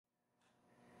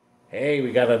Hey,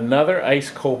 we got another ice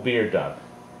cold beer done.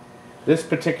 This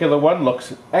particular one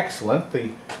looks excellent.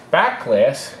 The back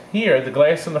glass here, the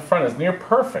glass in the front is near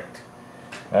perfect.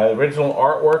 The original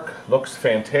artwork looks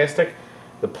fantastic.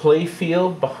 The play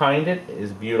field behind it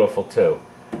is beautiful too.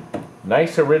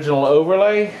 Nice original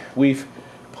overlay. We've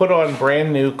put on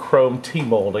brand new chrome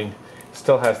T-molding.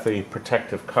 Still has the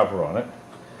protective cover on it.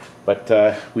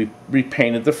 But we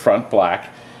repainted the front black.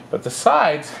 But the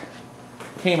sides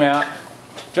came out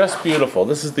just beautiful.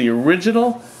 This is the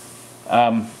original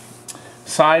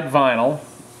side vinyl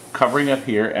covering up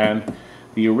here and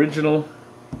the original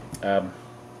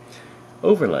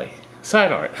overlay,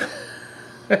 side art.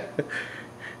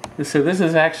 So this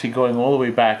is actually going all the way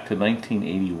back to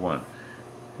 1981.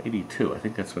 82, I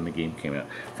think that's when the game came out.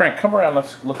 Frank, come around,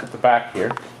 let's look at the back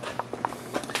here.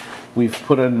 We've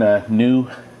put in new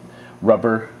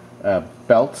rubber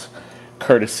belts,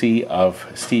 courtesy of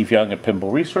Steve Young at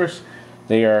Pinball Resource.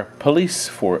 They are police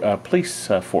force,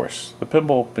 the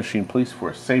pinball machine police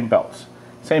force, same belts,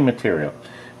 same material.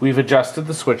 We've adjusted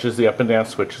the switches, the up and down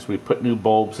switches. We put new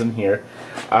bulbs in here.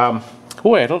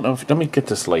 Boy, I don't know if, let me get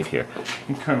this light here. Let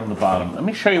me turn on the bottom. Let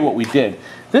me show you what we did.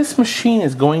 This machine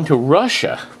is going to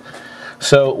Russia.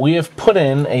 So we have put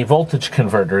in a voltage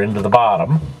converter into the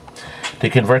bottom to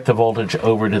convert the voltage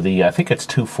over to the, I think it's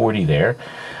 240 there.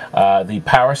 The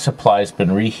power supply has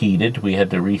been reheated. We had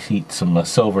to reheat some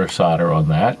silver solder on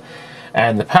that.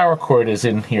 And the power cord is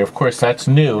in here. Of course, that's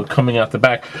new, coming out the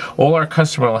back. All our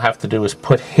customer will have to do is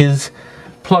put his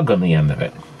plug on the end of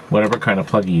it, whatever kind of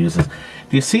plug he uses.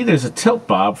 Do you see there's a tilt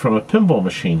bob from a pinball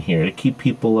machine here to keep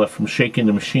people from shaking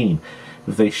the machine.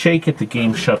 If they shake it, the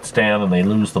game shuts down and they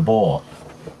lose the ball.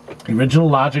 The original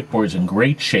logic board's in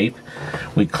great shape.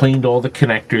 We cleaned all the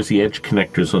connectors, the edge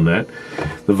connectors on that.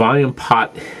 The volume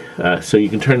pot, so you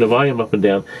can turn the volume up and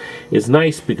down, is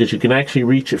nice because you can actually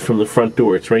reach it from the front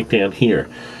door. It's right down here.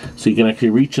 So you can actually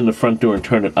reach in the front door and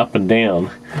turn it up and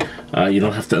down. You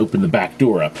don't have to open the back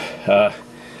door up.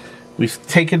 We've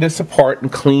taken this apart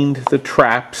and cleaned the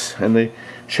traps and the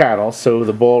channel so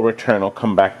the ball return will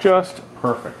come back just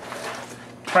perfect.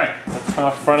 Frank, let's come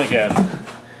up front again.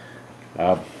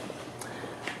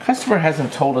 Customer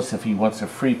hasn't told us if he wants a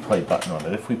free play button on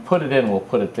it. If we put it in, we'll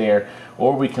put it there,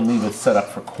 or we can leave it set up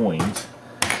for coins.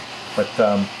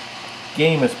 But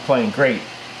game is playing great.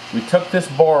 We took this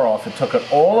bar off and took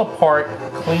it all apart,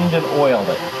 cleaned and oiled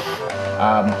it.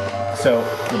 So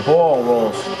the ball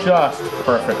rolls just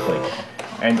perfectly.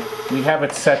 And we have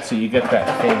it set so you get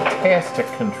that fantastic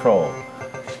control.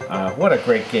 What a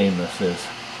great game this is.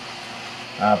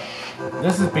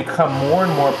 This has become more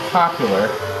and more popular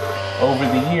over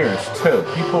the years too.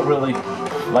 People really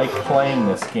like playing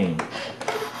this game.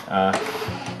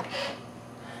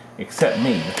 Except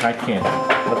me, I can't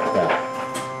look at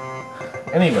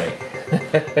that. Anyway,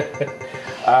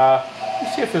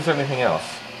 let's see if there's anything else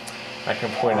I can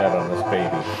point out on this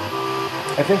baby.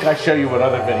 I think I show you in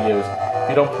other videos, if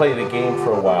you don't play the game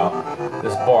for a while,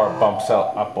 this bar bumps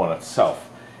up on itself.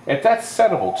 And that's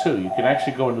settable too. You can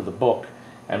actually go into the book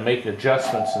and make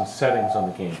adjustments and settings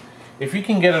on the game. If you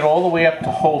can get it all the way up to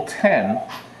hole 10,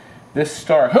 this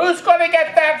star, who's going to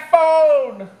get that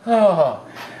phone? Oh.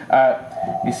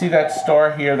 You see that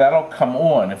star here? That'll come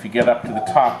on if you get up to the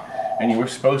top and you were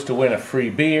supposed to win a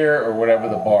free beer or whatever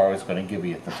the bar was going to give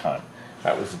you at the time.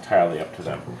 That was entirely up to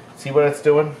them. See what it's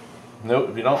doing? No,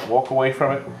 if you don't walk away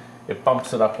from it, it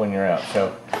bumps it up when you're out.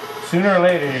 So sooner or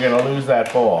later you're going to lose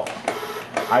that ball.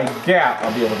 I doubt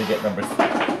I'll be able to get number 3.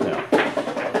 No.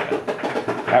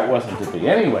 That wasn't to be.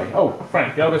 Anyway, oh,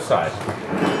 Frank, the other side.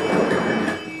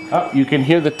 Oh, you can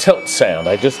hear the tilt sound.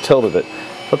 I just tilted it.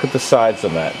 Look at the sides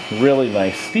on that. Really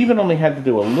nice. Stephen only had to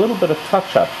do a little bit of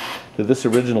touch-up to this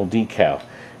original decal.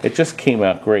 It just came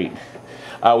out great.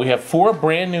 We have 4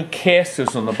 brand new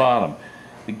casters on the bottom.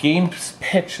 The game's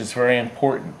pitch is very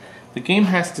important. The game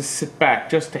has to sit back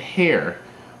just a hair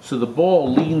so the ball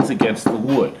leans against the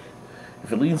wood.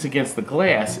 If it leans against the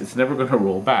glass, it's never going to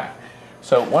roll back.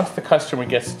 So once the customer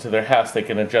gets to their house, they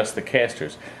can adjust the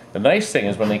casters. The nice thing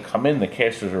is when they come in, the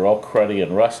casters are all cruddy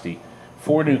and rusty.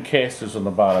 4 new casters on the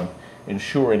bottom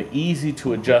ensure an easy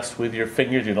to adjust with your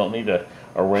fingers. You don't need a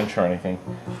wrench or anything.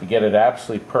 You get it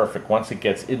absolutely perfect once it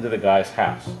gets into the guy's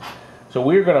house. So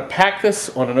we're going to pack this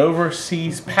on an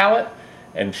overseas pallet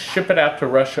and ship it out to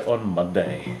Russia on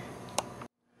Monday.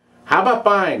 How about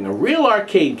buying a real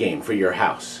arcade game for your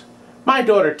house? My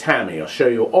daughter Tammy will show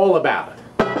you all about it.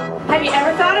 Have you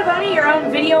ever thought of owning your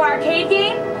own video arcade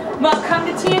game? Well, come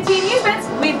to TNT Amusements.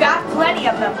 We've got plenty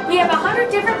of them. We have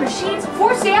 100 different machines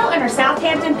for sale in our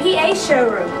Southampton, PA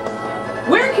showroom.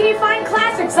 Where can you find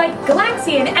classics like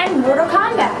Galaxian and Mortal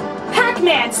Kombat? Pack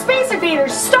Pac-Man, Space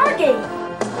Invaders, Stargate.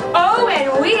 Oh,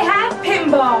 and we have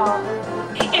pinball.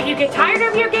 If you get tired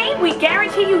of your game, we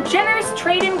guarantee you generous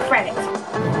trade-in credit.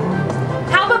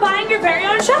 How about buying your very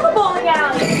own shuffle bowling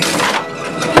alley?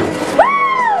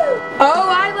 Woo! Oh,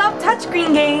 I love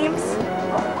touchscreen games.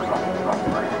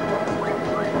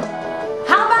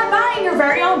 How about buying your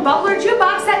very own bubbler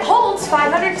jukebox that holds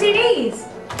 500 CDs?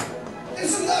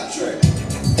 It's electric!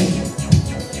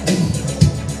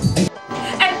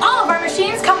 And all of our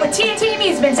machines come with TNT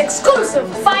Amusements exclusive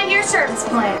 5-year service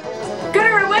plan. Go to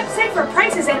our website for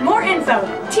prices and more info,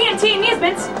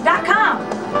 TNTAmusements.com.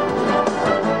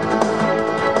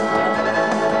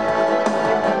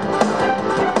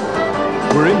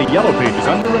 We're in the yellow pages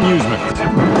under amusements.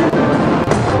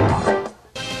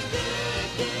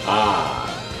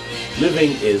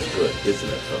 Living is good, isn't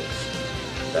it,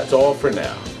 folks? That's all for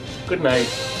now. Good night.